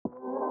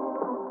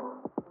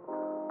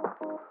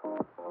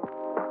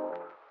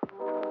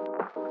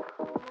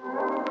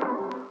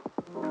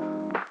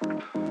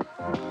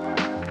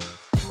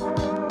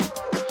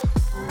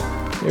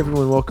Hey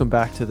everyone, welcome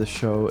back to the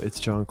show. It's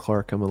John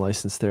Clark. I'm a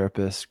licensed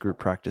therapist, group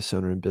practice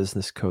owner, and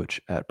business coach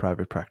at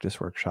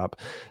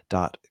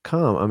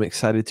privatepracticeworkshop.com. I'm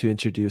excited to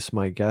introduce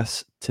my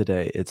guest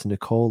today. It's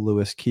Nicole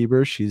Lewis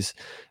Keeber. She's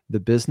the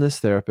business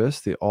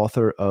therapist, the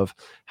author of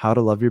How to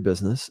Love Your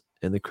Business,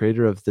 and the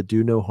creator of the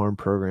Do No Harm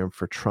program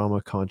for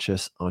trauma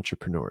conscious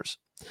entrepreneurs.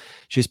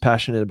 She's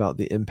passionate about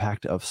the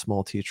impact of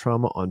small T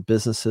trauma on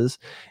businesses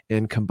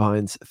and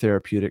combines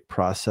therapeutic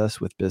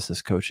process with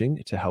business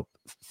coaching to help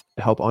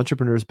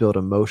entrepreneurs build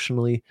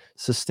emotionally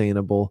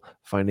sustainable,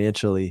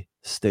 financially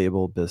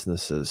stable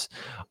businesses.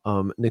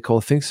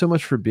 Nicole, thanks so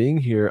much for being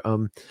here.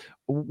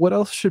 What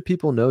else should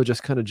people know,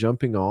 just kind of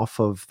jumping off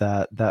of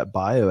that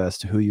bio as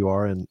to who you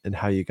are and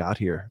how you got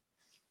here?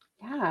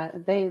 Yeah,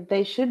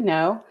 they should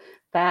know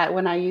that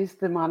when I use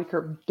the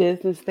moniker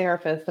business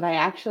therapist, that I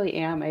actually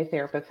am a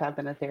therapist, have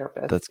been a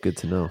therapist. That's good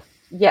to know.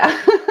 Yeah.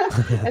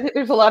 I think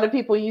there's a lot of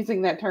people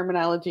using that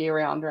terminology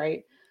around,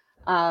 right?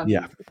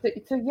 Yeah.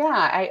 So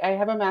yeah, I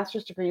have a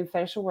master's degree in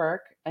social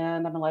work,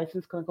 and I'm a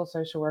licensed clinical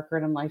social worker,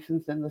 and I'm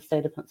licensed in the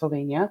state of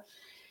Pennsylvania.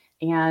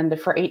 And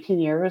for 18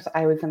 years,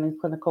 I was in a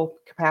clinical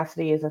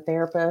capacity as a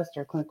therapist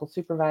or clinical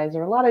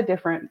supervisor, a lot of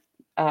different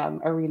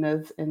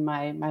arenas in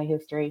my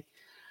history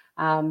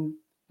um,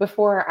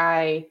 before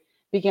I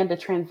began to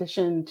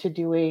transition to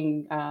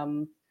doing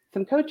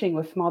some coaching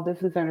with small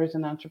business owners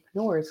and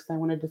entrepreneurs because I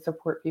wanted to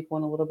support people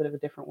in a little bit of a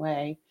different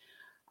way.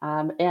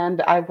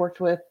 And I've worked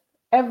with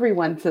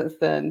everyone since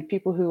then,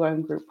 people who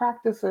own group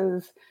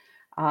practices,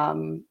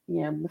 massage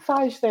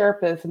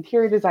therapists,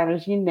 interior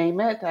designers, you name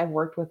it, I've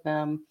worked with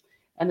them.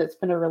 And it's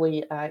been a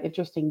really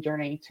interesting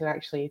journey to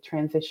actually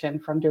transition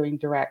from doing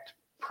direct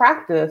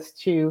practice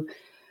to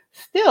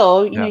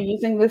still, Yeah.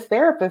 using this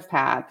therapist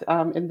hat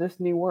in this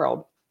new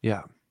world.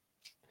 Yeah.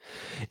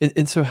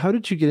 And so how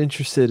did you get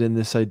interested in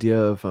this idea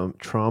of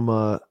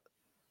trauma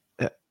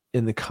uh,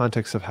 in the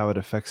context of how it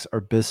affects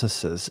our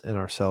businesses and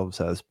ourselves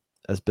as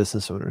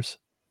business owners?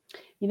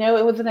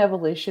 It was an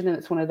evolution, and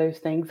it's one of those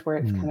things where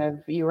it's Mm. kind of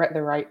you're at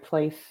the right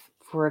place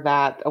for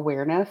that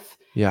awareness.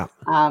 Yeah.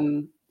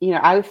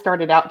 I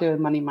started out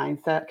doing money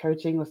mindset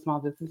coaching with small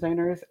business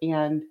owners,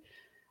 and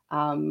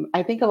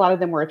I think a lot of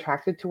them were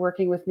attracted to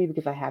working with me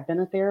because I had been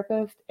a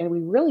therapist, and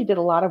we really did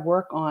a lot of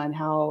work on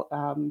how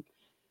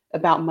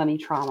about money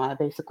trauma,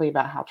 basically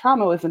about how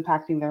trauma was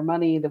impacting their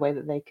money, the way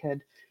that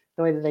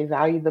they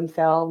valued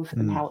themselves,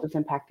 and Mm. how it was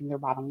impacting their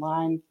bottom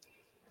line.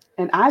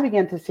 And I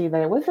began to see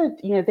that it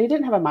wasn't, they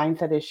didn't have a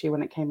mindset issue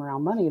when it came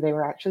around money. They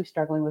were actually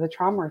struggling with a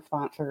trauma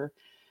response or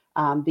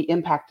the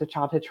impact of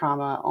childhood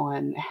trauma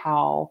on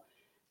how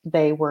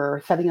they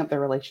were setting up their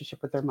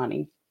relationship with their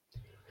money.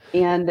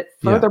 And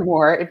Yeah.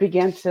 furthermore, it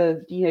began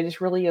to, just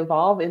really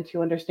evolve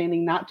into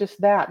understanding not just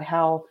that,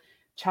 how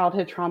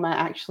childhood trauma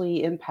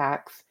actually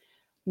impacts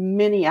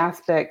many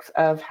aspects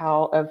of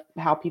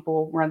how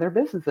people run their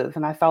businesses.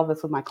 And I saw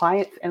this with my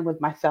clients and with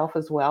myself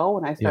as well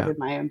when I Yeah. started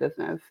my own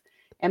business.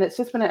 And it's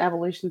just been an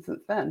evolution since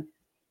then.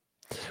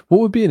 What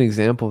would be an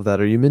example of that?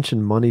 Or you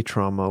mentioned money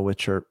trauma,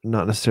 which are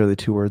not necessarily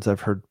two words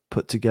I've heard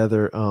put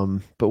together.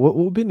 But what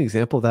would be an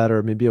example of that,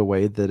 or maybe a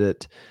way that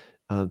it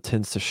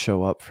tends to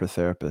show up for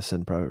therapists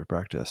in private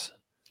practice?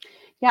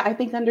 Yeah, I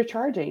think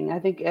undercharging. I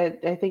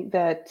think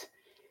that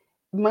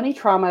money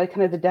trauma,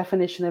 kind of the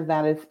definition of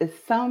that is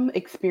some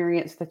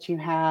experience that you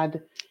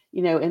had,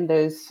 in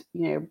those,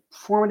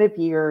 formative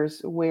years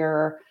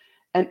where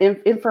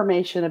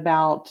information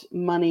about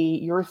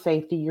money, your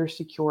safety, your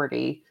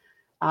security,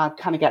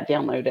 kind of got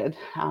downloaded.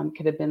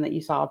 Could have been that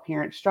you saw a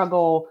parent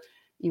struggle,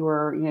 you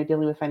were,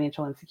 dealing with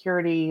financial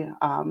insecurity,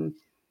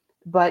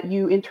 but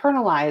you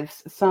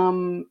internalize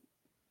some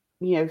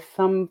Yeah.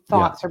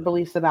 thoughts or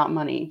beliefs about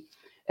money,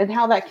 and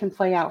how that can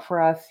play out for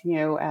us,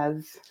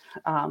 as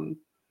um,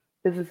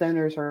 business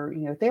owners or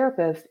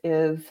therapists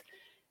is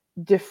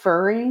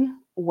deferring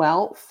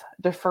wealth,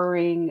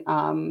 deferring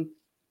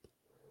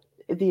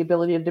the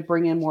ability to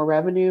bring in more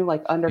revenue,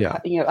 like Yeah.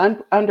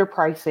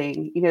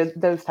 underpricing,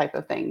 those type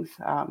of things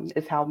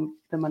is how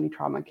the money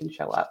trauma can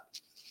show up.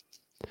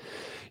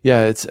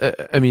 Yeah.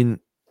 I mean,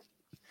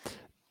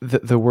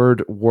 the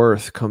word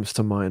worth comes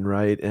to mind,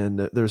 right? And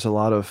there's a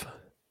lot of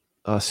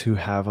us who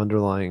have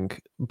underlying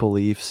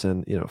beliefs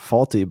and,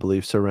 faulty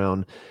beliefs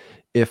around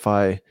if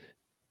I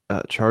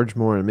charge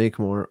more and make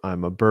more,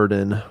 I'm a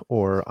burden,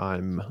 or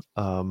I'm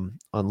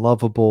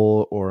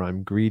unlovable, or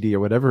I'm greedy, or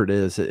whatever it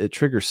is. It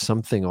triggers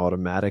something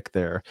automatic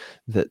there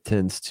that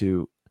tends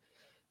to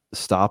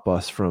stop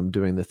us from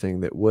doing the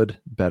thing that would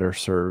better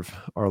serve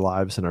our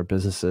lives and our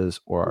businesses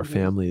or our Hmm.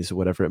 families,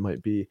 whatever it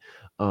might be.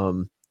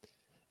 Um,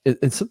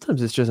 and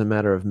sometimes it's just a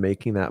matter of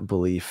making that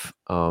belief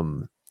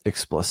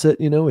explicit,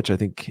 which I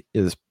think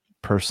is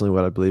personally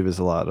what I believe is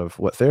a lot of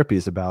what therapy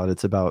is about.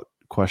 It's about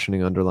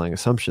questioning underlying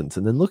assumptions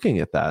and then looking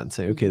at that and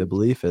saying, okay, the Hmm.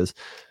 belief is,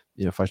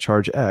 if I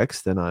charge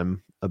X, then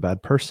I'm a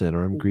bad person,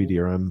 or I'm Hmm. greedy,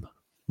 or I'm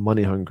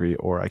money hungry,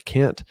 or I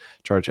can't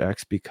charge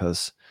X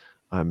because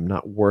I'm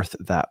not worth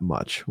that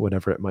much,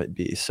 whatever it might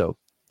be. So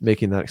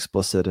making that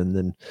explicit, and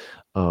then,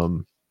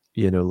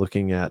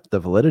 looking at the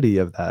validity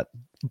of that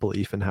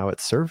belief and how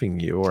it's serving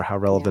you or how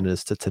Yeah. relevant it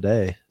is to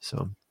today.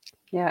 So,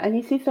 Yeah, and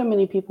you see so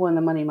many people in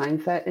the money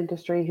mindset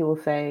industry who will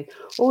say,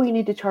 "Oh, you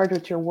need to charge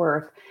what you're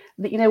worth."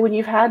 When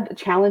you've had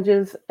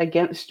challenges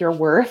against your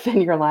worth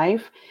in your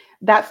life,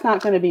 that's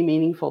not going to be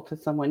meaningful to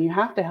someone. You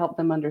have to help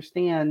them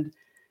understand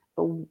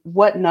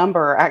what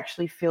number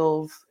actually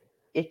feels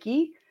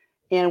icky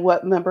and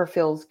what number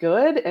feels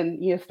good,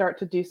 and start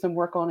to do some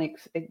work on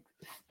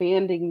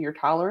expanding your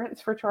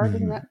tolerance for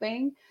charging mhm. that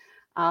thing.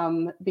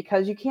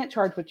 Because you can't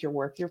charge what you're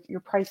worth. You're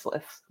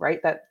priceless, right?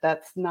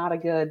 That's not a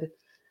good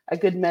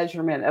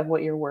measurement of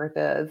what your worth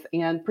is.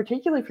 And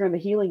particularly if you're in the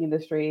healing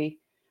industry,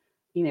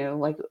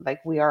 like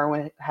we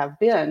have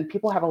been,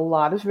 people have a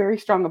lot of very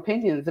strong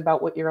opinions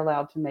about what you're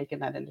allowed to make in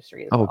that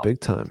industry as Oh, well. big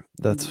time. Mhm.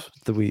 That's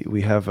the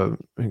we have an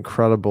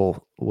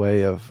incredible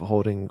way of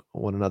holding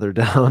one another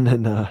down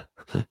and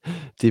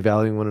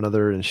devaluing one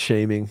another and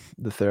shaming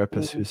the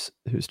therapist Mhm.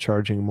 who's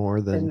charging more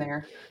Been than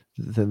there.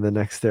 the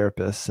next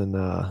therapist. And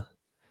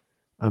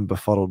I'm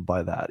befuddled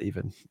by that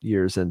even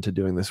years into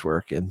doing this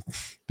work and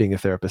being a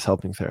therapist,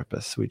 helping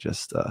therapists.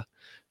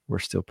 We're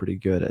still pretty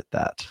good at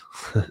that.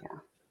 Yeah.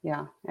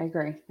 Yeah, I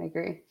agree. I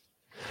agree.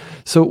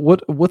 So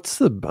what's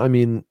the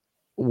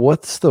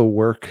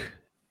work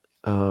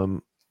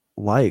um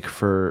like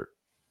for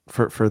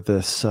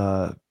this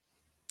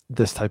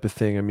type of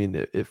thing? I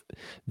mean, if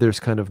there's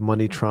kind of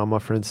money trauma,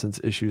 for instance,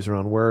 issues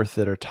around worth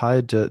that are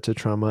tied to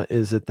trauma,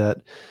 is it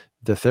that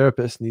the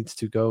therapist needs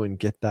to go and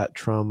get that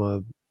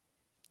trauma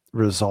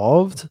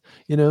resolved,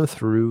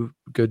 through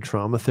good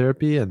trauma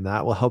therapy and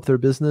that will help their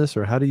business?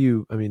 Or how do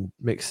you,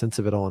 make sense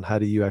of it all? And how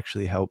do you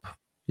actually help,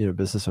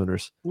 business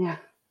owners? Yeah.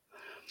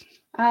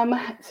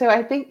 So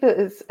I think that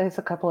is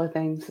a couple of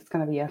things. It's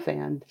going to be yes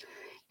and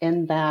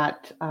in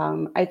that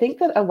I think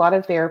that a lot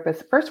of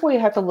therapists, first of all, you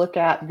have to look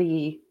at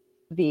the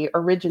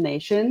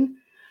origination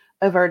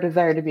of our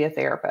desire to be a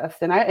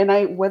therapist. And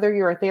I whether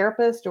you're a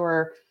therapist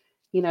or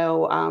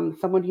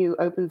someone who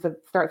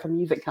starts a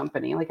music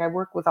company, like I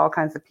work with all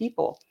kinds of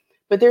people,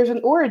 but there's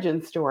an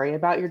origin story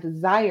about your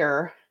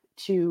desire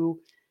to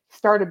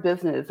start a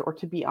business or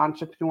to be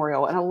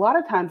entrepreneurial, and a lot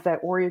of times that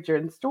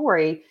origin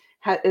story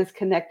is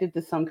connected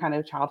to some kind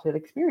of childhood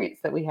experience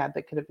that we had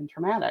that could have been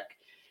traumatic.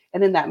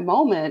 And in that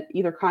moment,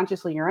 either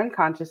consciously or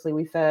unconsciously,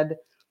 we said,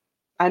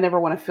 I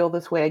never want to feel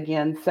this way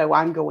again, so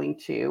I'm going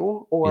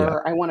to, Yeah.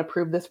 or I want to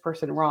prove this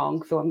person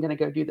wrong, so I'm going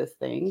to go do this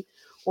thing,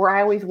 or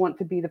I always want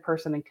to be the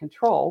person in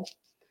control,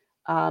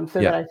 so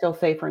Yeah. that I feel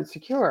safer and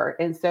secure.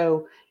 And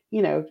so,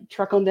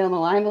 truckling down the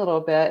line a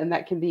little bit, and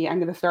that can be I'm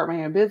going to start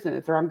my own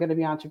business, or I'm going to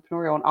be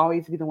entrepreneurial and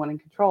always be the one in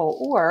control,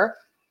 or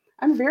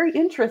I'm very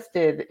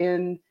interested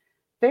in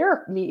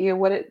therapy,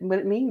 what it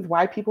means,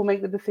 why people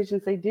make the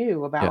decisions they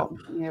do Yeah. about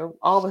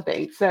all the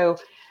things. So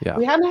Yeah.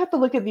 we have to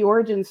look at the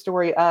origin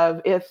story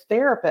of, if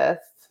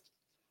therapists,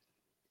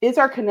 is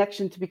our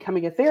connection to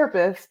becoming a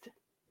therapist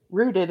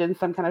rooted in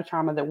some kind of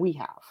trauma that we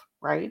have,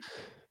 right?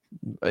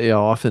 Yeah,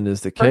 often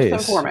is the First and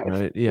case, foremost,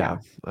 right? yeah. Yeah.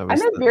 I I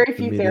was know very the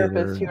few therapists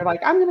mediator who are and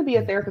like, I'm going to be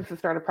a Mhm. therapist and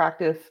start a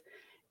practice,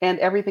 and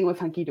everything was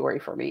hunky dory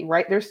for me,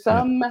 right? There's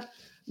Yeah. some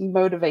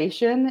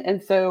motivation.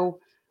 And so,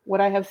 what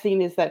I have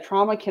seen is that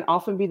trauma can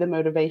often be the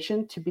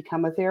motivation to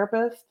become a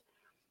therapist.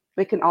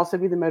 It can also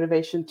be the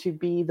motivation to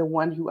be the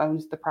one who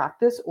owns the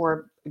practice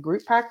or a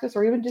group practice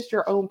or even just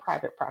your own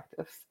private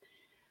practice.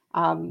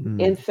 And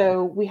Mm.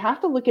 so we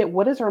have to look at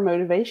what is our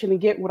motivation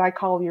and get what I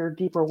call your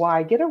deeper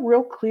why. Get a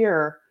real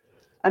clear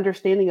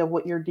understanding of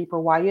what your deeper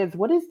why is.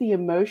 What is the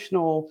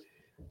emotional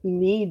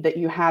need that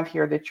you have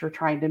here that you're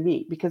trying to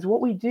meet? Because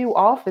what we do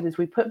often is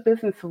we put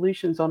business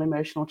solutions on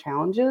emotional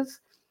challenges.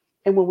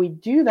 And when we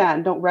do that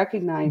and don't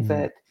recognize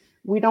Mm. it,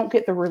 we don't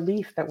get the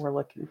relief that we're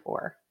looking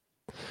for.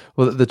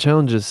 Well, the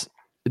challenge is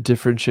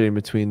differentiating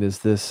between, is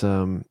this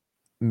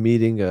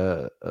meeting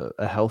a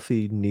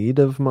healthy need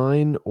of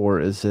mine, or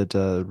is it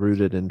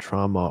rooted in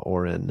trauma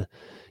or in,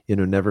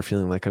 never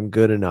feeling like I'm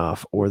good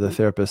enough, or the Mhm.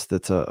 therapist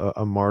that's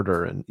a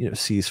martyr and,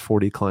 sees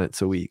 40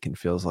 clients a week and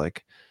feels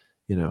like,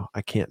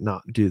 I can't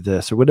not do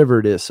this or whatever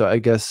it is. So I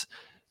guess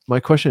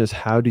my question is,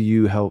 how do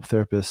you help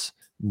therapists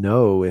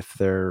know if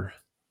their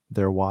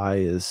why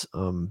is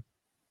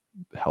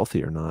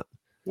healthy or not?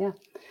 Yeah.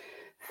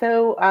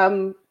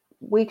 So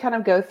we kind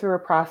of go through a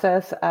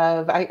process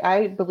of,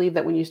 I believe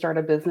that when you start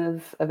a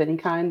business of any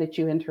kind, that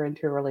you enter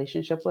into a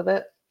relationship with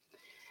it.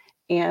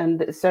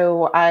 And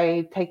so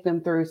I take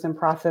them through some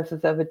processes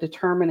of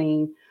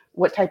determining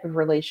what type of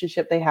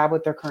relationship they have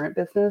with their current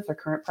business, their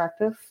current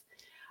practice.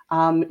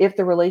 If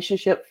the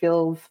relationship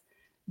feels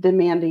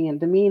demanding and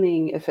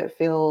demeaning, if it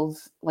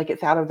feels like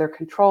it's out of their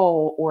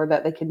control or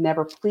that they can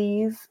never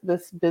please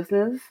this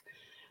business,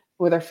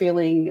 or they're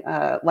feeling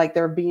like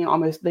they're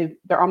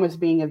almost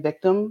being a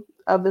victim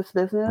of this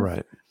business,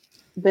 Right.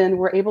 then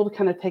we're able to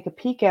kind of take a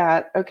peek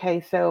at,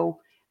 okay, so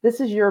this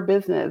is your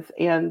business,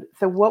 and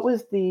so what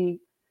was the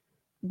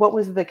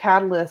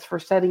catalyst for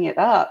setting it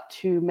up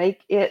to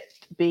make it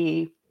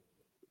be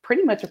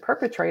pretty much a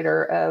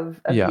perpetrator of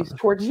Yeah. abuse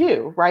towards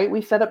you, right?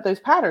 We set up those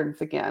patterns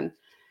again.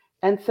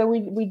 And so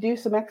we do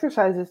some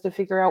exercises to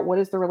figure out what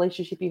is the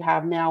relationship you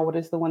have now, what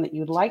is the one that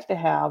you'd like to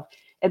have,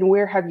 and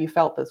where have you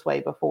felt this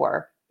way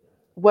before?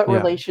 What Yeah.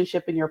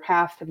 relationship in your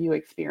past have you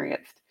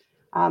experienced?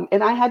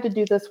 And I had to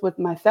do this with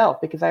myself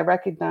because I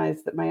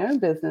recognized that my own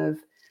business,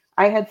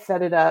 I had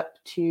set it up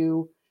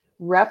to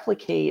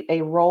replicate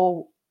a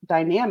role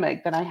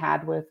dynamic that I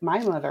had with my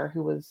mother,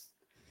 who was,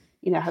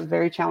 had a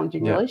very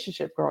challenging Yeah.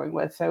 relationship growing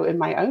with. So in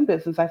my own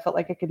business, I felt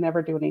like I could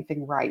never do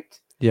anything right.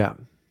 Yeah.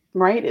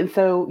 Right. And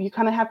so you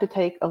kind of have to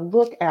take a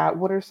look at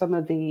what are some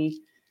of the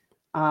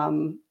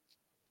um,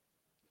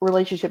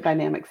 relationship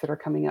dynamics that are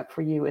coming up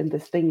for you in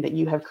this thing that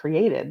you have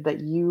created,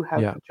 that you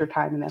have Yeah. put your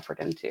time and effort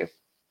into.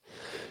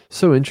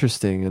 So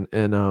interesting.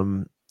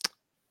 And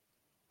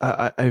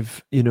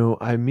I've,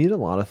 I meet a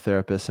lot of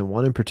therapists, and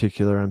one in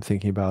particular, I'm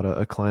thinking about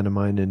a client of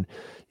mine, and,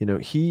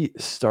 he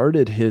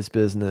started his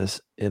business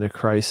in a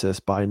crisis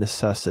by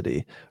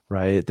necessity,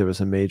 right? There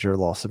was a major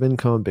loss of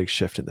income, big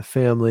shift in the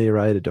family,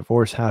 right? A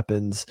divorce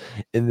happens.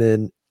 And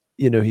then,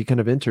 he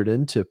kind of entered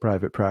into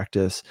private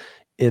practice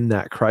in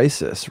that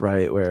crisis,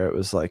 right? Where it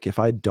was like, if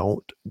I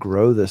don't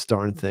grow this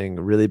darn thing,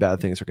 really bad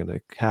things are going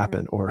to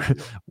happen, or,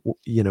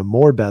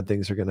 more bad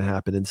things are going to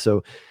happen. And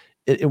so,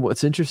 and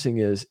what's interesting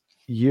is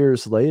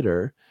years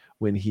later,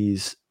 when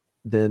he's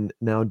then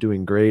now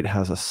doing great,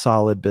 has a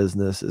solid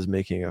business, is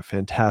making a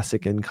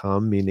fantastic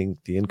income, meaning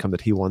the income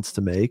that he wants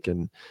to make,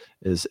 and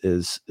is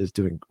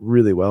doing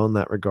really well in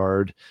that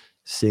regard,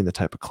 seeing the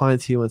type of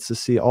clients he wants to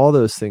see, all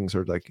those things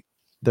are like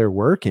they're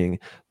working,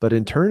 but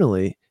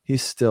internally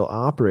he's still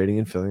operating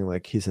and feeling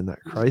like he's in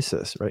that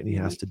crisis, right? And he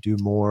has to do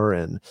more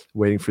and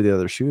waiting for the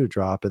other shoe to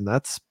drop. And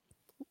that's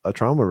a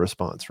trauma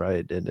response,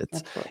 right? And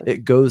Absolutely.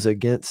 it goes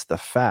against the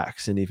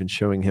facts, and even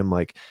showing him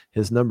like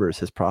his numbers,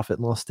 his profit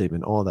and loss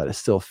statement, all that, it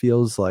still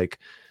feels like,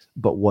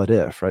 but what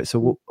if, right?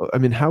 So I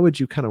mean, how would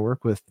you kind of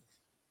work with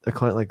a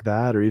client like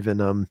that? Or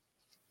even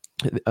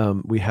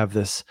we have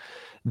this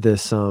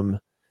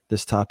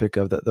topic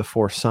of the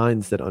four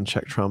signs that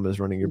unchecked trauma is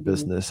running your Mm-hmm.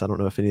 business. I don't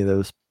know if any of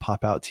those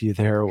pop out to you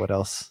there, or what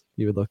else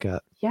you would look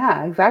at.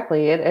 Yeah,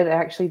 exactly. It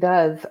actually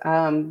does.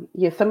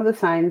 Yeah, some of the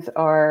signs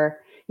are,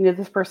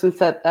 this person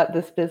set up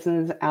this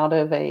business out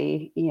of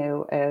an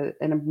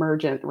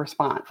emergent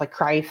response, like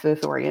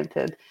crisis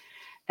oriented,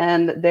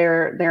 and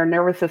their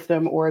nervous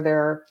system or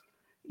their,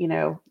 you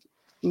know,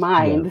 Yeah.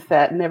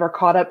 mindset never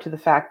caught up to the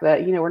fact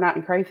that, we're not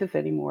in crisis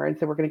anymore, and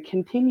so we're going to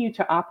continue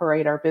to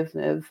operate our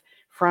business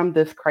from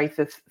this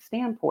crisis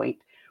standpoint.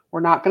 We're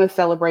not going to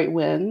celebrate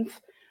wins.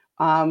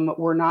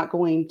 We're not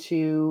going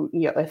to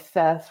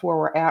assess where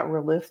we're at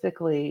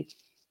realistically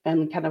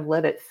and kind of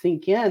let it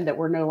sink in that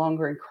we're no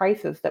longer in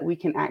crisis, that we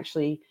can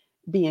actually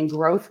be in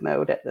growth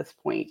mode at this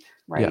point,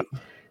 Yeah. right?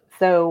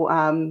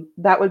 So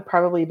that would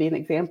probably be an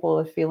example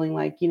of feeling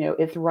like,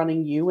 it's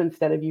running you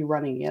instead of you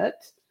running it.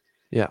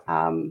 Yeah.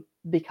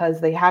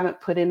 Because they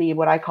haven't put any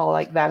what I call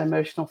like that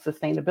emotional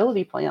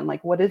sustainability plan.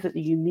 Like, what is it that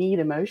you need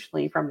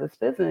emotionally from this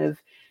business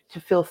to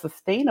feel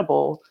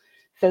sustainable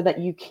so that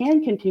you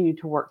can continue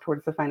to work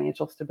towards the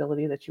financial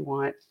stability that you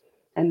want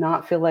and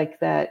not feel like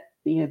that,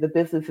 the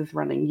business is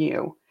running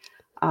you.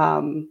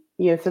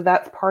 So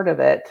that's part of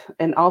it.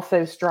 And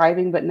also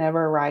striving but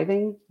never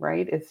arriving,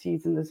 right? It's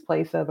using this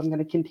place of I'm going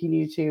to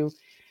continue to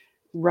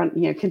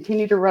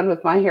continue to run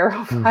with my hair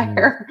on Hmm.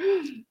 fire.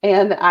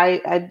 And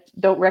I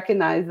don't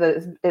recognize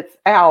that it's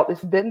out.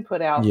 It's been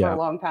put out for a Yeah.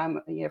 long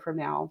time, from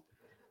now.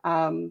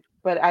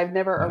 But I've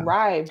never Yeah.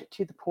 arrived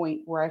to the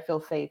point where I feel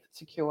safe,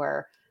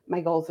 secure.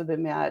 My goals have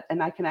been met,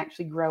 and I can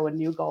actually grow a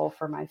new goal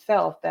for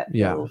myself that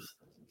Yeah. feels,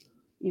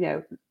 you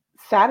know,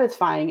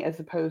 satisfying as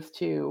opposed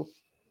to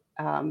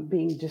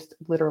being just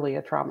literally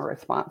a trauma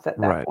response at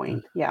that Right.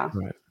 point. Yeah.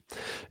 Right.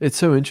 It's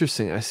so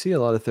interesting. I see a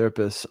lot of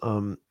therapists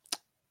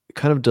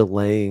kind of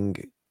delaying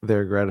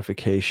their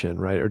gratification,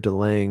 right? Or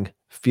delaying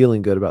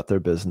feeling good about their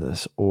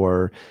business.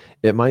 Or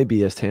it might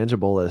be as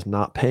tangible as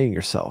not paying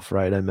yourself,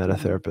 right? I met a Mhm.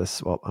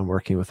 therapist, well, I'm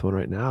working with one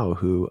right now,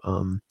 who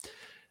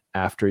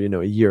after,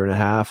 a year and a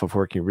half of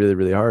working really,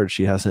 really hard,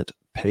 she hasn't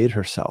paid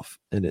herself.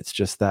 And it's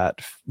just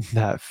that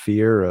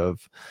fear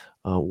of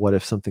what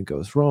if something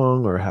goes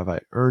wrong, or have I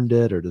earned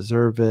it or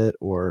deserve it,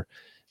 or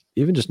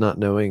even just not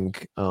knowing,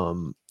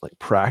 like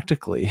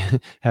practically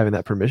having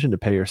that permission to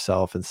pay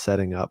yourself, and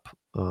setting up,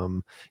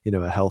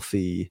 a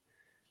healthy,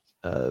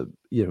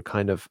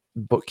 kind of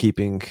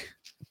bookkeeping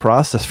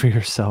process for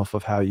yourself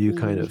of how you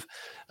kind Mhm. of,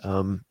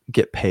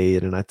 get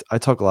paid. And I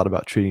talk a lot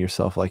about treating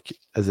yourself like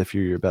as if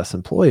you're your best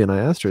employee. And I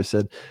asked her, I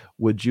said,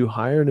 would you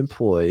hire an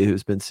employee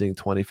who's been seeing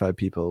 25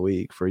 people a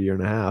week for a year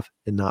and a half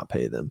and not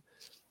pay them?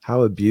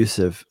 How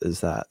abusive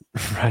is that?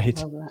 Right.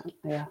 Love that.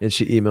 Yeah. And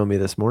she emailed me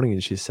this morning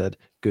and she said,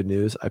 good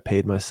news, I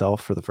paid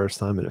myself for the first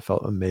time and it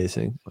felt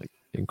amazing, like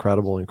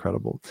incredible,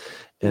 incredible.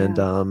 And,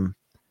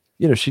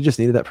 Yeah. she just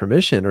needed that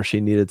permission, or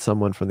she needed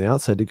someone from the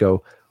outside to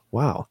go,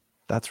 wow,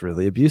 that's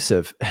really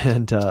abusive.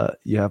 And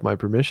you have my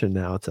permission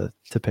now to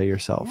pay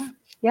yourself. Yeah.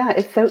 Yeah.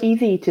 It's so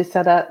easy to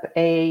set up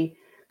a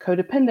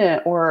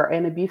codependent or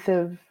an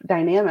abusive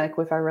dynamic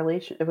with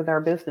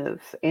our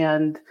business.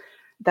 And,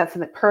 that's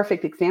a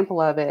perfect example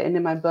of it. And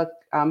in my book,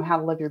 How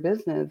to Love Your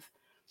Business,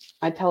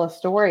 I tell a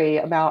story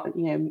about,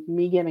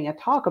 me giving a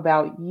talk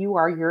about you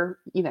are you're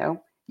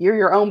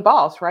your own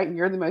boss, right?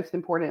 You're the most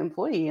important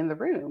employee in the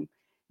room.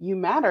 You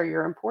matter,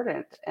 you're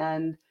important.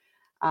 And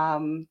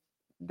um,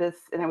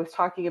 and I was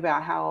talking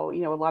about how,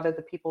 a lot of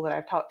the people that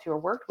I've talked to or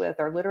worked with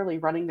are literally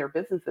running their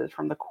businesses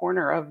from the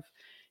corner of,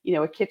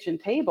 a kitchen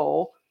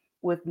table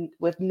with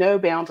no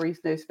boundaries,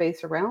 no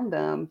space around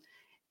them.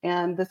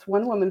 And this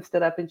one woman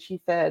stood up and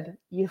she said,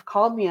 "You've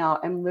called me out.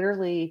 I'm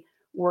literally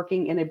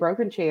working in a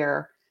broken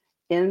chair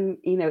in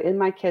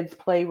my kids'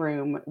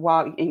 playroom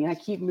while and I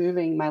keep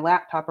moving my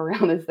laptop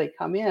around as they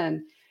come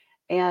in."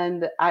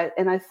 And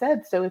I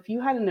said, "So if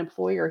you had an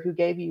employer who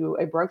gave you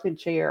a broken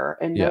chair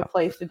and no Yeah.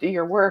 place to do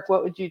your work,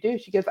 what would you do?"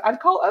 She goes, "I'd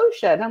call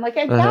OSHA." And I'm like,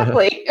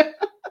 "Exactly."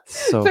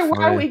 So So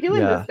why are funny. we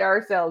doing this Yeah. to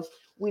ourselves?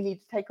 We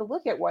need to take a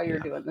look at why you're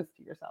Yeah. doing this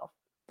to yourself.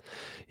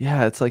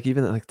 Yeah, it's like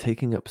even like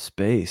taking up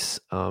space,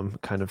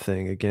 kind of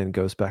thing. Again,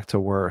 goes back to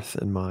worth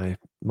in my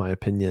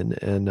opinion.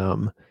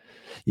 And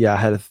yeah, I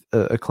had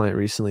a client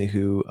recently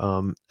who,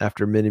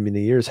 after many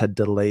many years, had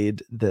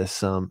delayed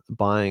this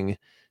buying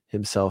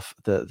himself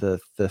the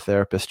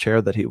therapist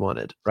chair that he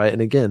wanted. Right,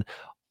 and again,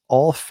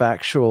 all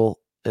factual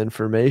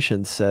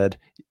information said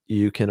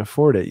you can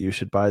afford it. You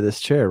should buy this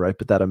chair, right?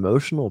 But that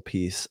emotional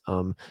piece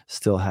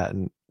still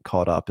hadn't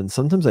caught up. And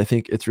sometimes I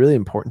think it's really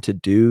important to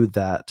do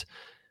that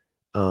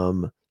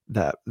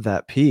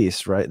that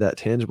piece, right? That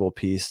tangible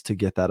piece to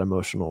get that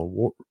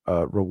emotional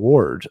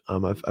reward.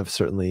 I've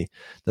certainly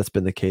that's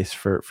been the case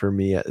for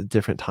me at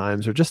different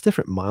times or just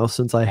different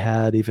milestones I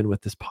had. Even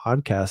with this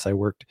podcast, I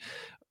worked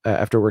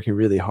after working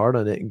really hard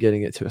on it and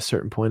getting it to a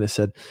certain point. I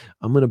said,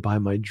 I'm going to buy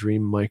my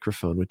dream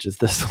microphone, which is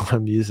this one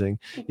I'm using.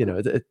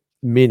 It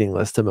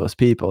meaningless to most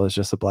people. It's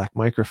just a black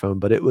microphone,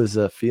 but it was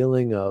a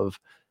feeling of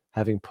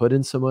having put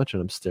in so much.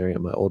 And I'm staring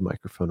at my old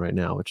microphone right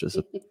now, which is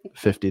a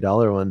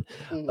 $50 one.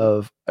 Mhm.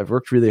 Of I've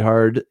worked really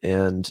hard,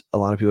 and a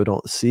lot of people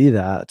don't see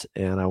that,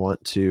 and I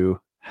want to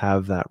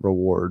have that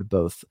reward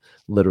both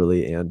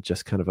literally and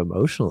just kind of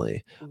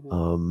emotionally. Mhm.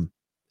 um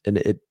and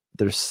it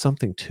there's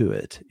something to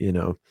it.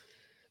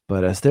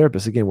 But as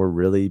therapists, again, we're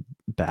really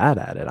bad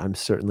at it. I'm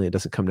certainly it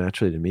doesn't come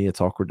naturally to me. It's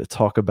awkward to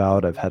talk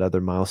about. I've Mhm. had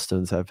other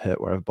milestones I've hit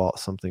where I've bought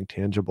something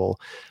tangible.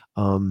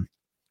 um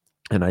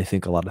and I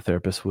think a lot of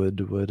therapists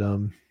would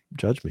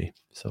judge me.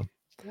 So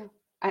Yeah.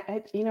 I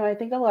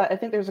think I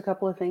think there's a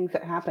couple of things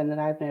that happen that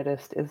I've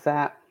noticed is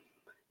that,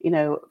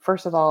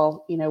 first of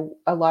all,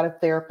 a lot of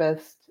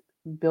therapists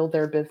build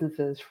their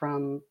businesses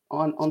from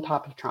on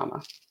top of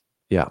trauma.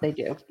 yeah. They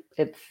do.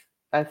 It's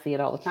I see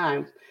it all the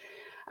time.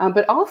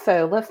 But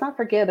also, let's not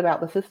forget about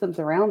the systems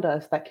around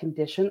us that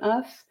condition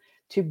us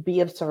to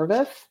be of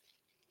service,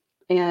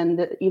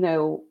 and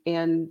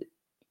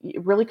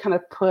really kind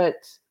of put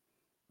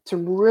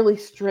some really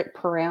strict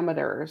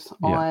parameters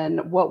Yeah.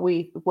 on what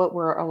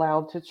we're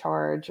allowed to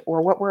charge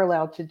or what we're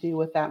allowed to do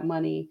with that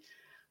money.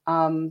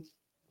 um,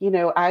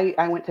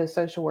 I went to a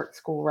social work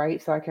school,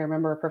 right? So I can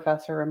remember a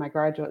professor in my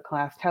graduate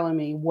class telling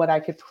me what I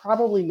could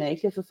probably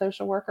make as a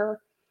social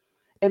worker.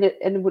 And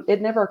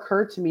it never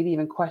occurred to me to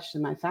even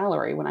question my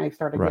salary when I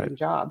started Right. getting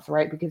jobs,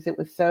 right? Because I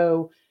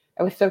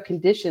was so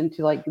conditioned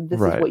to like, this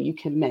is Right. what you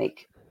can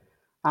make.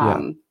 Yeah.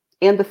 Um,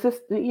 and the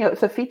system,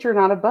 it's a feature,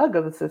 not a bug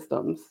of the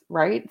systems,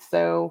 right?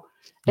 So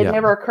it Yeah.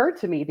 never occurred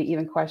to me to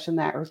even question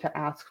that or to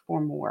ask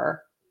for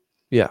more.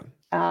 Yeah.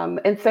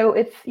 And so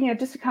it's,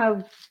 just to kind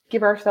of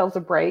give ourselves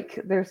a break.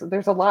 There's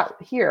a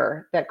lot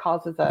here that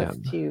causes Yeah. us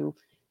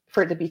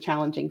for it to be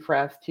challenging for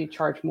us to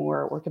charge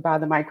more or to buy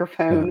the Yeah.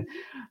 microphone,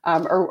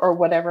 or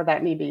whatever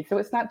that may be. So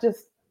it's not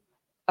just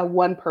a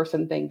one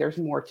person thing. There's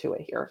more to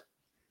it here.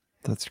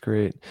 That's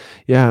great.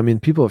 Yeah, I mean,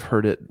 people have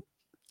heard it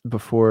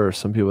before.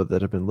 Some people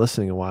that have been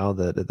listening a while,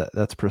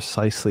 that's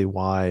precisely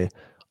why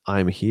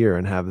I'm here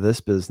and have this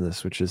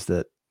business, which is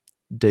that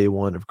day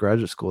one of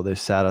graduate school, they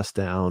sat us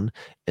down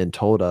and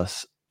told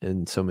us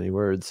in so many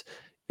words,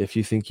 if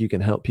you think you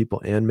can help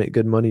people and make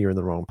good money, you're in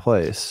the wrong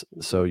place.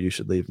 So Mhm. you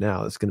should leave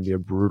now. It's going to be a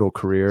brutal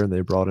career. And they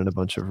brought in a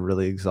bunch of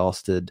really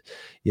exhausted,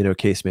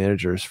 case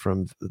managers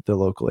from the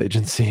local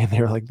agency. And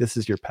they were like, this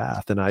is your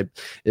path. And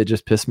it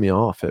just pissed me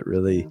off. It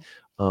really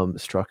Yeah.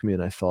 struck me.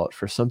 And I thought,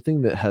 for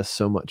something that has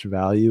so much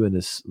value and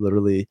is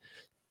literally,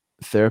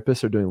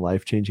 therapists are doing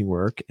life-changing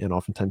work and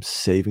oftentimes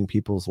saving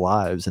people's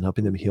lives and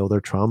helping them Mhm. heal their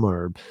trauma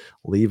or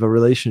leave a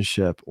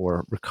relationship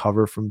or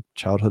recover from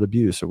childhood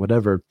abuse or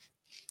whatever.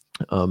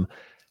 um,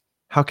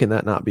 how can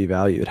that not be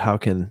valued? How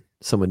can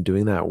someone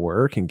doing that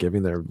work and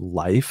giving their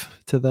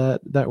life to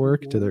that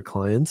work to Mhm. their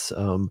clients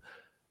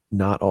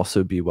not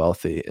also be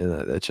wealthy? And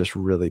that just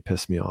really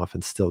pissed me off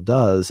and still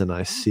does. And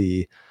I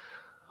see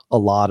a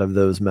lot of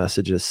those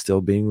messages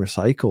still being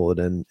recycled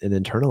and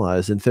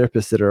internalized, and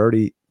therapists that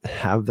already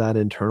have that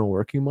internal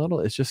working model,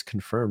 it's just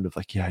confirmed of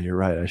like, yeah, you're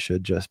right. I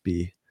should just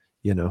be,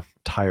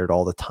 tired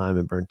all the time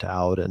and burnt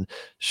out and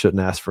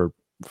shouldn't ask for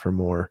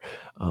more.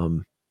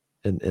 Um,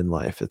 in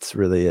life. It's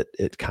really,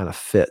 it kind of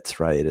fits,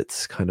 right?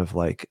 It's kind of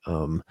like,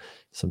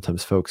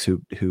 sometimes folks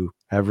who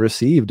have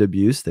received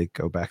abuse, they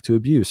go back to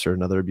abuse or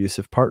another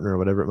abusive partner or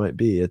whatever it might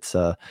be.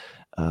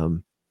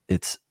 Um,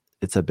 it's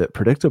it's a bit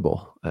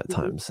predictable at Mhm.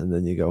 times, and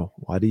then you go,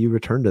 why do you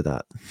return to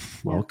that?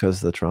 Well, Yeah. because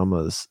the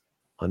trauma is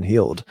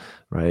unhealed,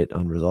 right?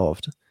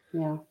 Unresolved.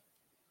 Yeah.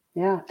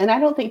 Yeah. And I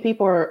don't think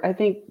I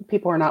think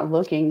people are not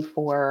looking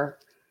for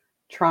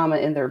trauma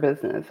in their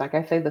business. Like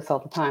I say this all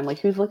the time, like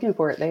who's looking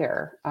for it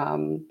there?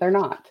 They're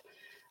not.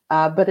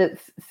 But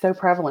it's so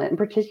prevalent, and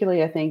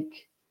particularly I think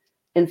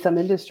in some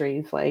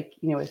industries, like,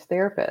 as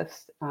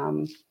therapists,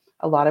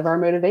 a lot of our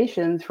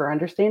motivations for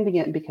understanding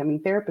it and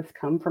becoming therapists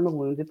come from a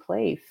wounded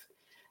place.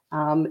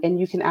 And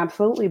you can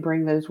absolutely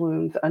bring those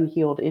wounds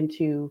unhealed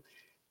into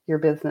your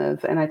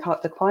business. And I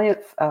talk to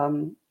clients,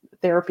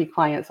 therapy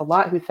clients a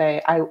lot, who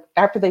say,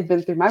 after they've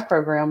been through my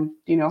program,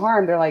 Do No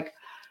Harm, they're like,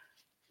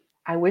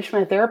 I wish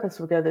my therapist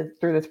would go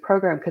through this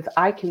program because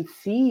I can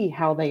see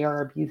how they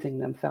are abusing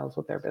themselves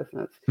with their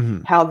business,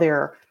 Mhm. how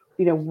they're,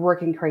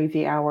 working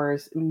crazy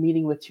hours,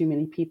 meeting with too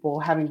many people,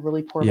 having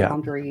really poor Yeah.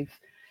 boundaries.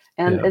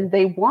 Yeah. And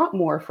they want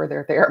more for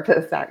their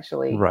therapist,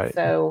 actually. Right.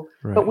 So,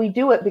 but Right. we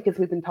do it because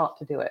we've been taught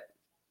to do it.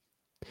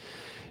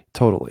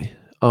 Totally.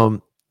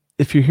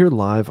 If you're here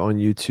live on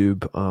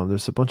YouTube,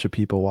 there's a bunch of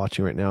people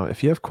watching right now.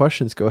 If you have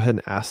questions, go ahead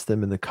and ask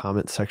them in the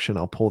comment section.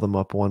 I'll pull them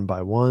up one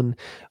by one.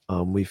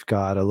 We've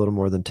got a little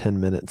more than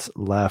 10 minutes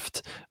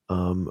left,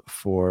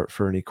 for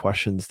any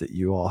questions that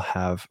you all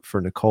have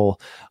for Nicole.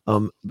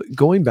 But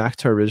going back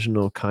to our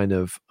original kind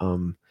of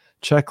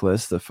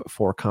checklist, the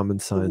four common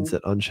signs Hmm.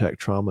 that unchecked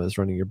trauma is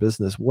running your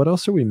business. What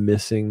else are we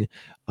missing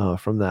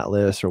from that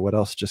list, or what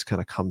else just kind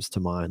of comes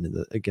to mind?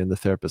 And again, the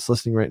therapist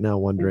listening right now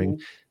wondering,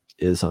 Hmm.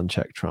 is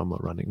unchecked trauma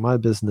running my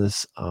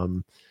business?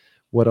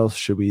 What else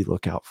should we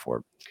look out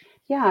for?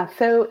 Yeah.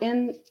 So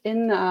in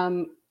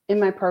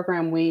my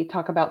program, we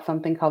talk about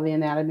something called the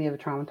anatomy of a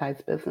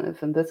traumatized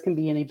business, and this can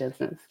be any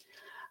business.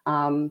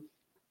 Um,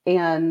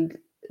 and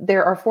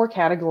there are four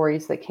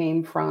categories that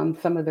came from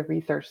some of the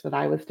research that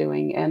I was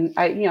doing. And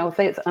I'll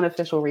say it's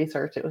unofficial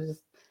research. It was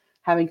just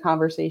having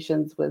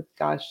conversations with,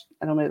 gosh,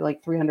 I don't know,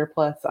 like 300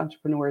 plus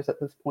entrepreneurs at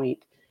this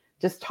point,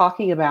 just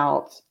talking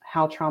about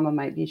how trauma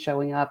might be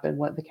showing up and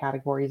what the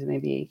categories may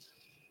be.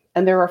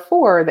 And there are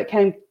four that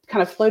came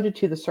kind of floated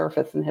to the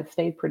surface and have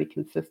stayed pretty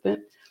consistent.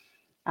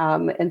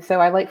 And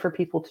so I like for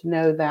people to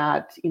know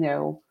that,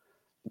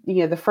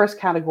 the first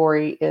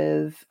category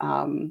is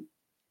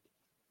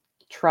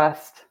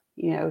trust.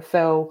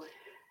 So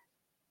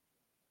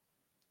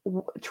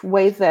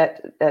ways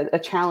that a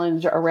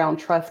challenge around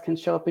trust can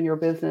show up in your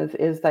business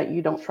is that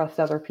you don't trust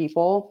other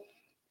people,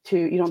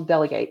 you don't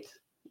delegate,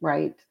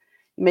 right?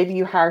 Maybe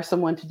you hire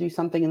someone to do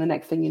something and the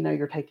next thing you know,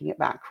 you're taking it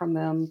back from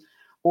them,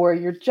 or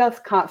you're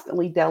just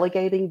constantly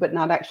delegating but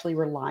not actually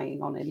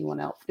relying on anyone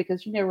else,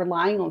 because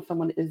relying on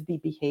someone is the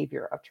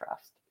behavior of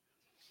trust.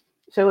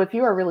 So if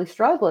you are really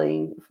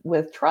struggling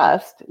with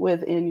trust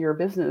within your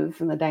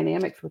business and the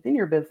dynamics within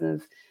your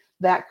business,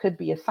 that could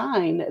be a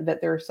sign that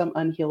there's some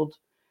unhealed,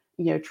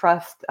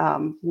 trust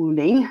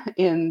wounding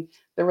in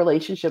the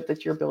relationship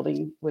that you're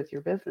building with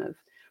your business.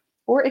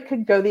 Or it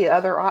could go the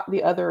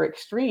other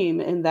extreme,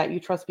 in that you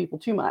trust people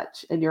too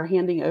much and you're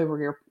handing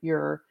over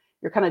you're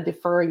kind of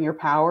deferring your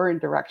power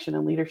and direction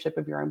and leadership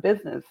of your own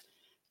business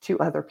to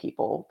other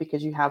people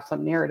because you have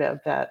some narrative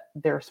that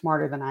they're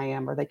smarter than I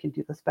am or they can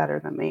do this better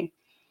than me.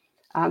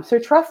 So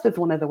trust is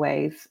one of the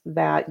ways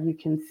that you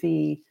can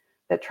see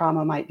that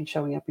trauma might be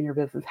showing up in your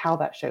business, how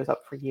that shows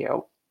up for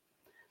you.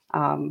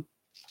 Um,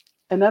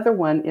 Another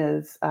one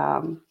is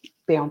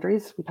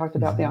boundaries. We talked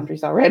about Mhm.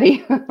 boundaries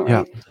already, Yeah.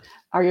 right?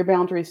 Are your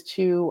boundaries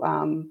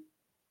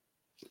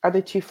are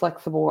they too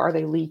flexible? Are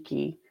they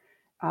leaky?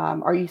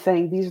 Are you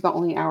saying these are the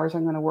only hours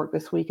I'm going to work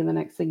this week, and the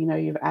next thing you know,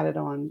 you've added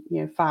on,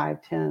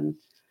 5, 10.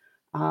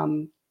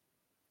 Um,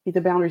 the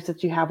boundaries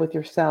that you have with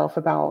yourself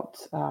about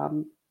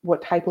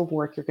what type of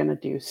work you're going to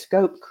do.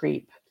 Scope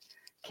creep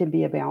can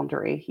be a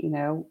boundary,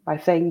 by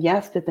saying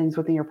yes to things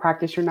within your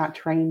practice you're not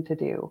trained to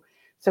do.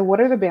 So,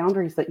 what are the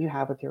boundaries that you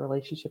have with your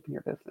relationship and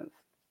your business?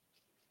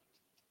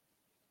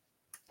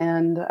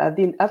 And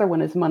the other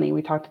one is money.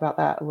 We talked about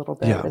that a little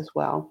bit Yeah. as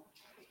well.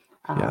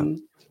 Yeah.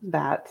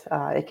 That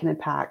it can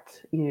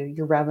impact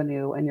your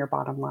revenue and your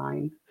bottom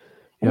line.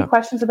 Any Yeah.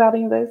 questions about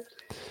any of those?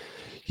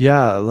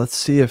 Yeah. Let's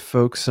see if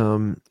folks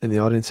in the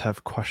audience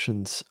have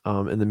questions.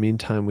 In the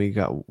meantime,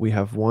 we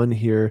have one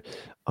here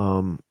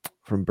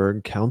from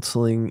Berg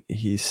Counseling.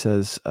 He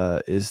says,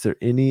 is there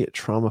any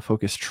trauma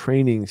focused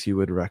trainings you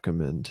would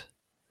recommend?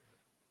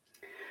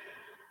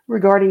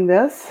 Regarding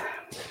this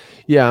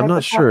Yeah, I'm type not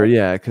of sure. topic?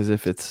 Yeah, because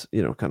if it's,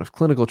 kind of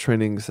clinical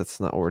trainings,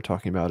 that's not what we're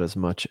talking about as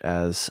much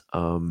as,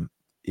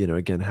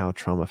 again, how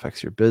trauma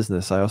affects your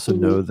business. I also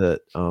know Hmm.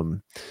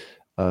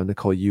 that,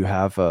 Nicole, you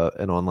have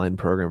an online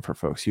program for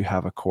folks. You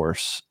have a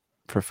course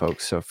for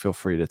folks. So feel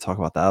free to talk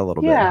about that a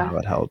little bit and Yeah. how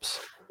it helps.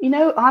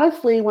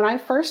 Honestly, when I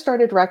first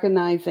started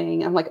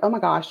recognizing, I'm like, oh my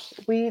gosh,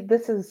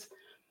 this is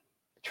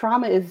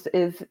trauma is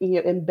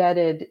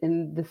embedded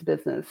in this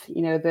business.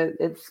 That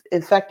it's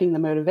affecting the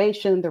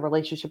motivation, the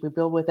relationship we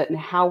build with it, and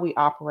how we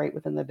operate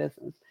within the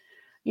business.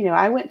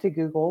 I went to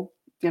Google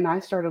and I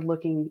started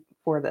looking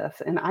for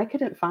this, and I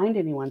couldn't find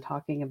anyone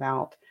talking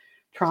about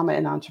trauma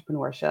and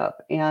entrepreneurship.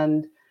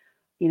 And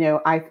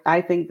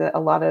I think that a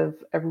lot of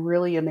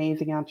really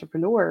amazing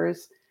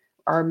entrepreneurs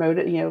are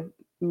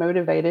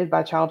motivated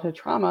by childhood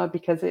trauma,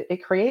 because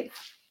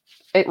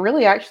it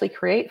really actually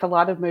creates a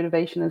lot of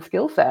motivation and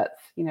skill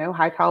sets.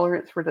 High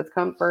tolerance for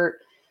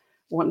discomfort,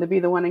 wanting to be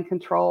the one in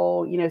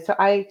control. So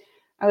I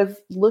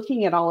was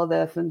looking at all of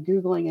this and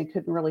Googling and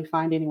couldn't really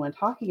find anyone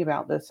talking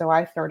about this. So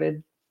I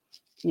started,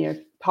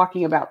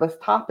 talking about this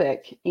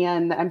topic,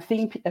 and I'm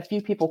seeing a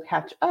few people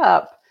catch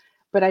up,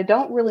 but I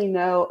don't really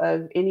know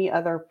of any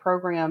other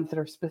programs that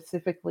are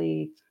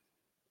specifically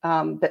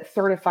that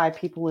certify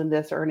people in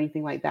this or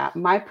anything like that.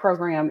 My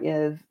program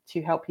is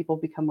to help people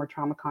become more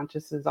trauma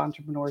conscious as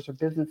entrepreneurs or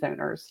business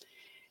owners.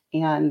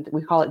 And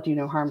we call it do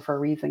no harm for a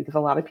reason, because a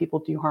lot of people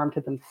do harm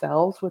to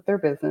themselves with their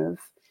business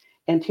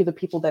and to the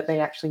people that they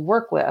actually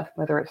work with,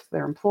 whether it's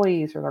their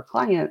employees or their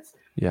clients.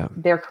 Yeah.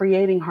 They're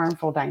creating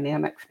harmful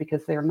dynamics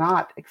because they're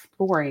not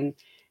exploring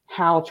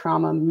how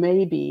trauma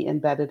may be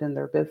embedded in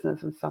their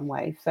business in some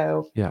way.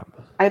 So Yeah.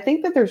 I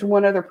think that there's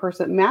one other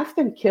person.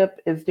 Mastin Kipp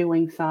is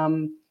doing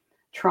some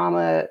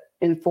trauma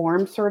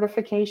informed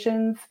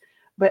certifications,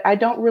 but I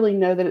don't really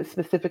know that it's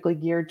specifically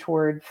geared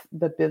towards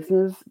the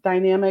business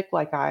dynamic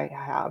like I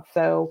have.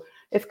 So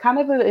it's kind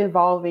of an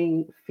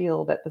evolving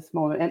field at this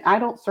moment. And I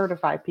don't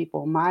certify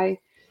people. My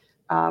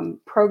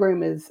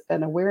program is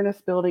an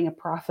awareness building, a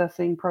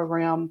processing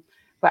program,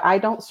 but I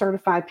don't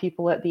certify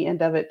people at the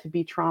end of it to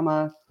be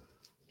trauma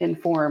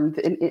informed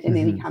in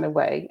any kind of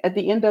way. At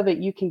the end of it,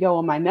 you can go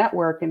on my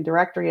network and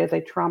directory as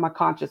a trauma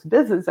conscious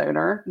business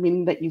owner,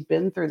 meaning that you've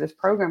been through this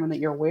program and that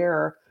you're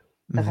aware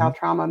of how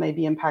trauma may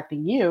be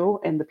impacting you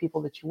and the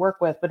people that you work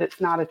with, but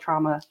it's not a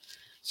trauma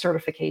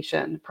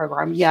certification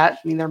program yet.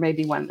 I mean, there may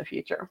be one in the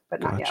future,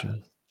 but not yet.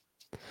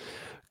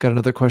 Got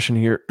another question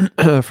here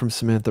from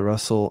Samantha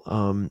Russell,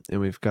 and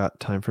we've got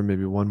time for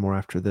maybe one more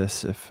after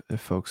this if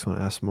folks want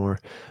to ask more.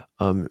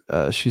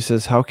 She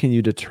says, how can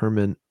you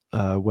determine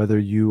whether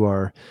you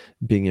are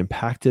being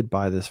impacted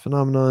by this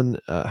phenomenon?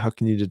 How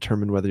can you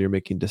determine whether you're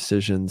making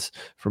decisions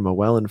from a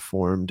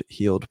well-informed,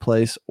 healed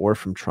place or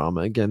from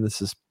trauma? Again,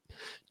 this is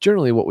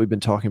generally what we've been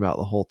talking about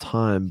the whole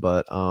time,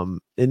 but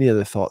any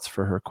other thoughts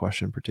for her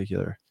question in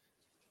particular?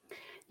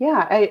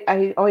 Yeah,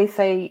 I always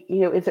say,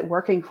 is it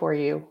working for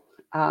you?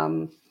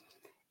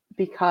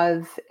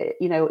 Because,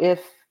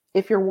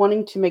 if you're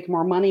wanting to make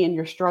more money and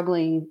you're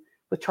struggling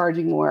with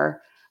charging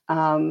more,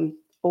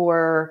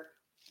 or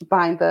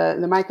buying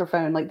the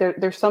microphone, like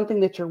there's something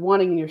that you're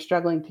wanting and you're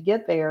struggling to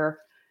get there.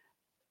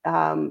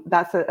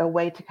 That's a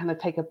way to kind of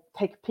take a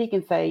peek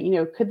and say,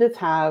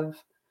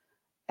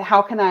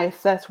 how can I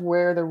assess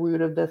where the root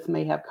of this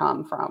may have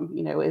come from?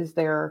 Is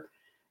there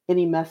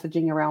any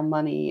messaging around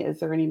money? Is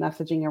there any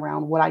messaging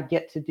around what I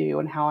get to do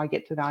and how I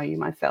get to value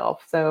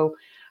myself? So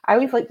I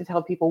always like to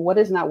tell people, what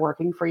is not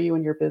working for you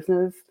in your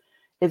business?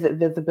 Is it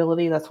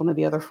visibility? That's one of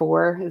the other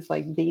four, is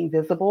like being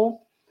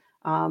visible.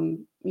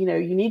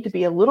 You need to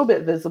be a little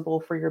bit visible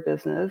for your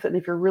business. And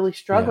if you're really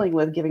struggling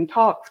with giving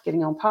talks,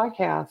 getting on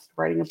podcasts,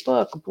 writing a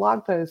book, a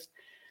blog post,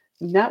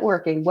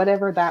 networking,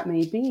 whatever that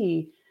may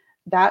be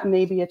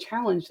a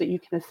challenge that you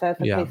can assess.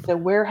 Okay, so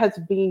where has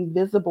being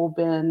visible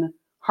been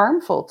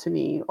harmful to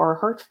me or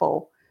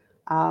hurtful?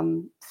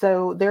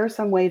 So there are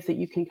some ways that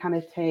you can kind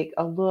of take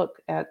a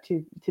look at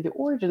to the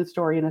origin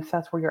story and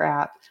assess where you're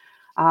at.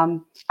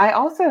 I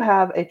also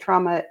have a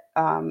trauma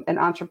and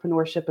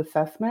entrepreneurship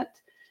assessment.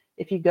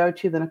 If you go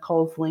to the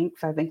Nicole's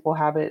links, I think we'll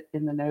have it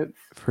in the notes.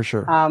 For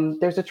sure.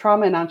 There's a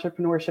trauma and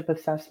entrepreneurship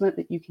assessment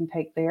that you can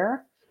take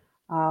there.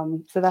 So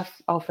that's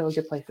also a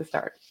good place to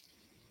start.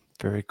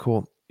 Very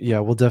cool. Yeah,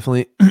 we'll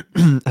definitely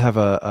have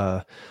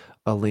a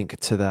link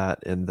to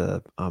that in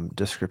the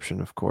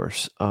description, of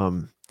course.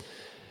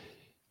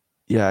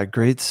 Yeah,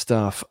 great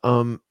stuff.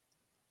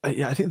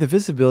 Yeah, I think the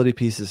visibility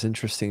piece is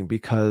interesting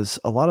because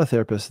a lot of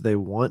therapists, they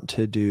want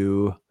to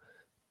do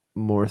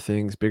more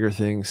things, bigger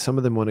things. Some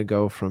of them want to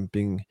go from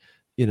being,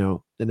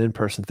 an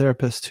in-person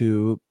therapist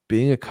to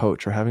being a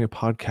coach or having a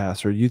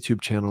podcast or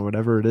YouTube channel or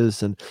whatever it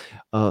is. And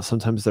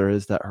sometimes there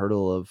is that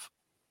hurdle of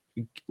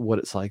what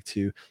it's like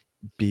to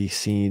be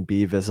seen,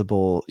 be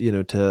visible,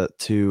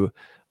 to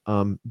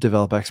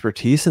develop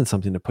expertise in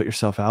something, to put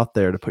yourself out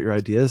there, to put your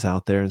ideas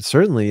out there. And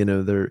certainly,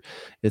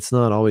 it's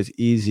not always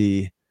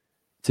easy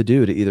to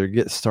do, to either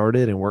get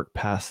started and work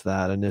past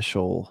that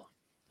initial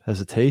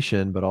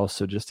hesitation, but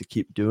also just to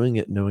keep doing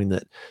it, knowing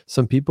that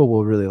some people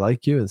will really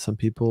like you and some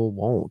people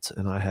won't.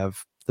 And I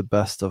have the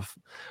best of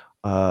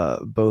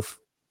both,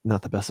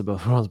 not the best of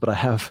both worlds, but I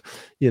have,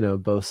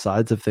 both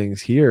sides of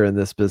things here in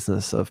this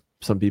business, of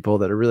some people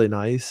that are really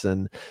nice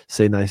and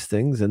say nice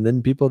things, and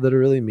then people that are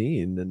really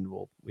mean, and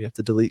we have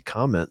to delete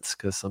comments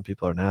because some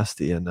people are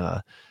nasty, and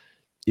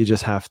you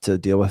just have to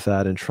deal with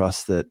that and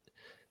trust that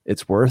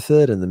it's worth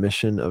it, and the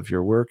mission of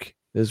your work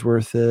is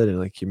worth it. And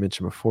like you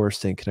mentioned before,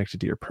 staying connected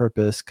to your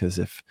purpose, because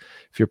if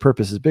your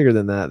purpose is bigger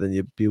than that, then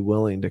you'd be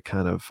willing to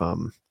kind of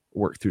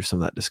work through some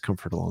of that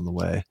discomfort along the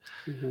way.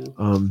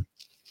 Mhm.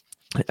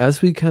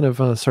 As we kind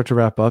of start to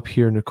wrap up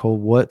here, Nicole,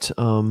 what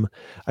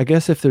I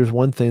guess if there's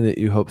one thing that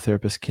you hope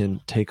therapists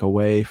can take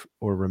away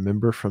or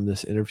remember from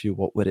this interview,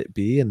 what would it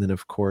be? And then,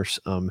 of course,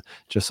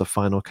 just a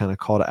final kind of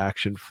call to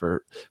action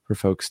for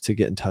folks to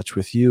get in touch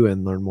with you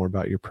and learn more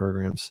about your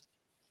programs.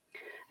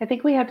 I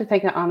think we have to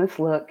take an honest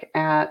look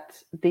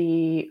at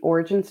the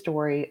origin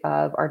story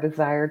of our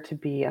desire to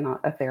be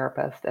a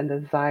therapist and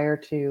desire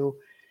to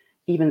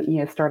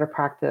even start a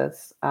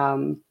practice,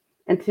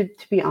 and to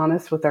be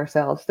honest with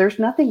ourselves. There's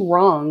nothing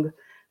wrong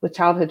with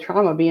childhood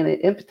trauma being an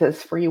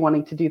impetus for you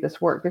wanting to do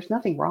this work. There's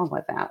nothing wrong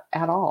with that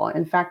at all.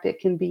 In fact, it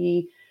can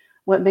be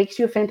what makes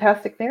you a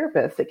fantastic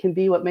therapist. It can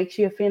be what makes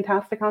you a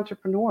fantastic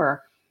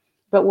entrepreneur.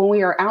 But when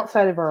we are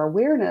outside of our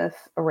awareness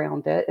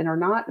around it and are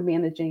not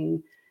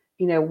managing,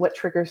 what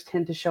triggers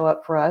tend to show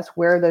up for us,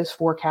 where those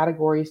 4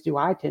 categories do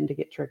I tend to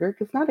get triggered?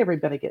 Because not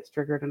everybody gets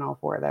triggered in all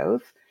 4 of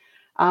those.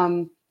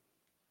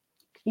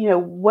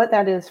 What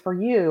that is for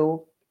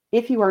you.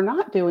 If you are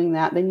not doing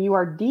that, then you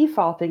are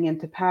defaulting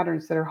into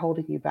patterns that are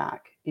holding you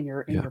back in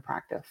your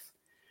practice,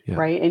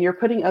 right? And you're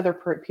putting other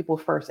people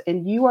first,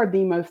 and you are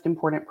the most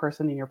important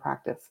person in your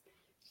practice.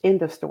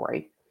 End of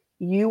story.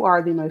 You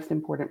are the most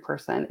important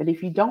person, and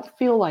if you don't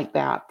feel like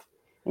that,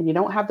 and you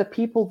don't have the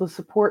people, the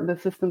support, the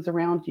systems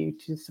around you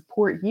to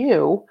support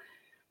you,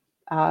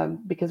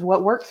 because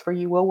what works for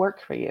you will work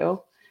for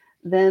you,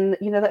 then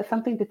that's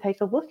something to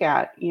take a look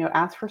at.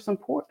 Ask for some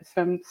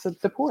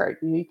support.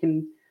 You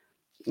can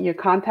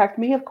contact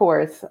me, of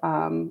course,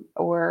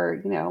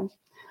 or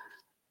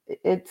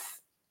it's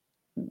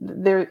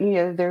there.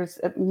 There's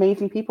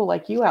amazing people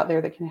like you out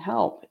there that can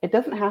help. It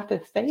doesn't have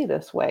to stay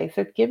this way.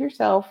 So give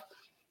yourself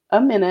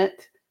a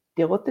minute,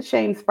 deal with the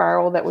shame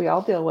spiral that we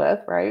all deal with,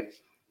 right?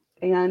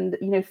 And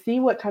see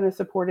what kind of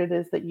support it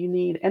is that you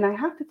need. And I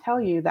have to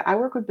tell you that I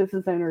work with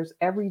business owners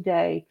every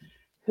day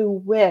who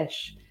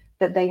wish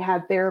that they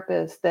had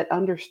therapists that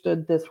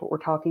understood what we're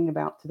talking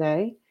about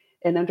today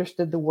and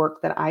understood the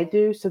work that I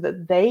do, so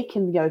that they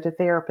can go to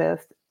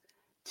therapists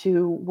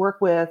to work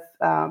with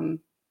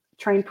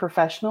trained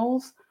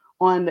professionals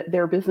on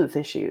their business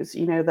issues.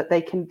 That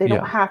they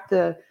don't have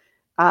to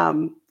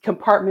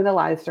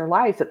compartmentalize their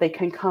lives, that they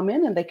can come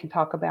in and they can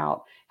talk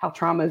about how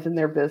trauma is in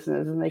their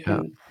business, and they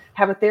can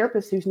have a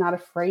therapist who's not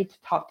afraid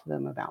to talk to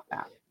them about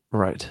that.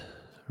 Right.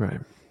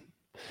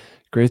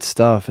 Great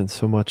stuff, and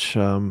so much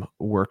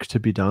work to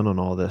be done on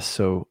all this.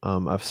 So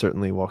I've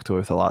certainly walked away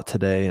with a lot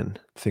today and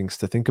things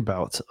to think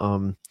about.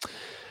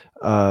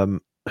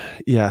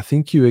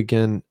 Thank you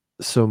again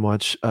so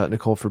much,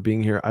 Nicole, for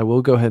being here. I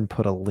will go ahead and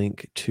put a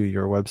link to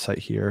your website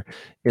here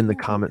in the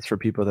comments for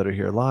people that are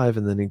here live.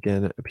 And then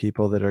again,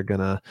 people that are going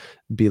to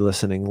be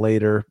listening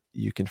later,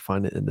 you can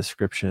find it in the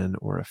description,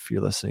 or if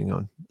you're listening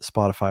on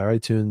Spotify or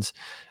iTunes,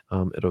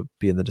 it'll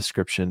be in the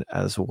description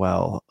as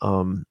well.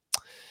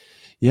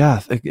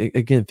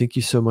 Again, thank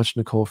you so much,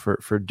 Nicole,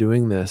 for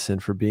doing this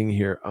and for being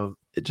here.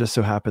 It just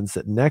so happens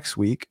that next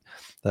week,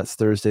 that's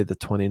Thursday, the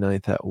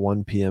 29th at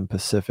 1 p.m.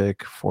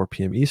 Pacific, 4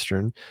 p.m.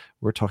 Eastern,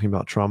 we're talking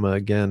about trauma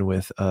again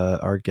with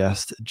our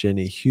guest,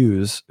 Jenny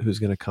Hughes, who's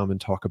going to come and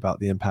talk about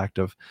the impact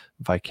of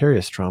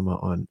vicarious trauma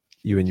on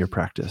you and your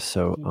practice.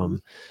 So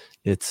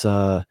it's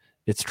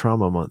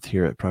trauma month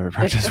here at Private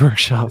Practice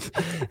Workshop.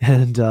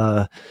 And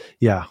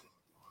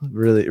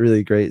really,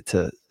 really great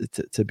to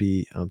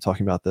be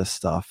talking about this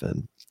stuff,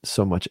 and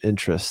so much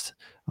interest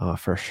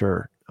for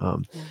sure.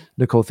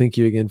 Nicole, thank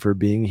you again for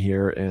being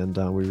here, and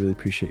we really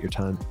appreciate your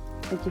time.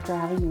 Thank you for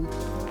having me.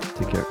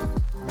 Take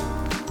care.